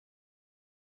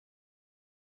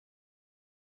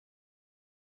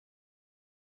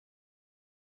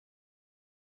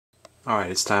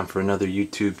Alright, it's time for another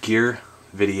YouTube gear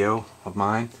video of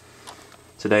mine.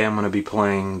 Today I'm going to be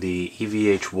playing the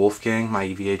EVH Wolfgang, my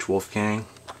EVH Wolfgang.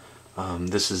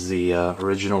 This is the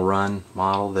original run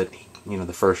model that,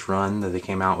 the first run that they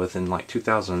came out with in like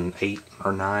 2008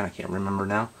 or 9, I can't remember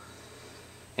now.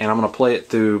 And I'm going to play it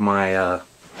through my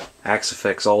AXE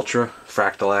FX Ultra,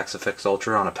 Fractal AXE FX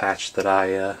Ultra, on a patch that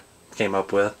I came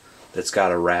up with that's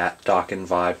got a rat docking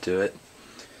vibe to it.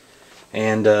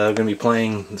 And I'm going to be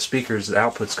playing the speakers. The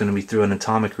output's going to be through an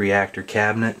atomic reactor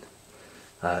cabinet,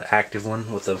 active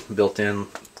one with a built-in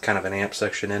kind of an amp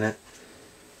section in it,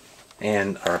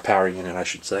 or a power unit I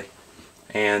should say.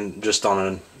 And just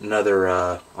on another,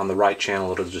 on the right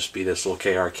channel, it'll just be this little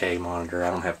KRK monitor. I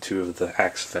don't have two of the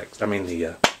AXE FX,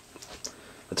 the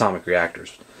atomic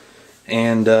reactors.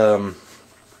 And I'm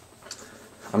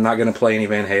not going to play any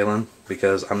Van Halen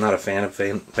because I'm not a fan of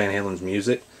Van Halen's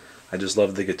music. I just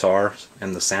love the guitar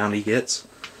and the sound he gets.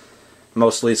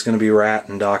 Mostly it's going to be rat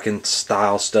and docking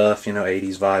style stuff,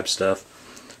 80s vibe stuff.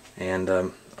 And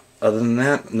other than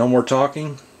that, no more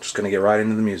talking. Just going to get right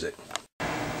into the music.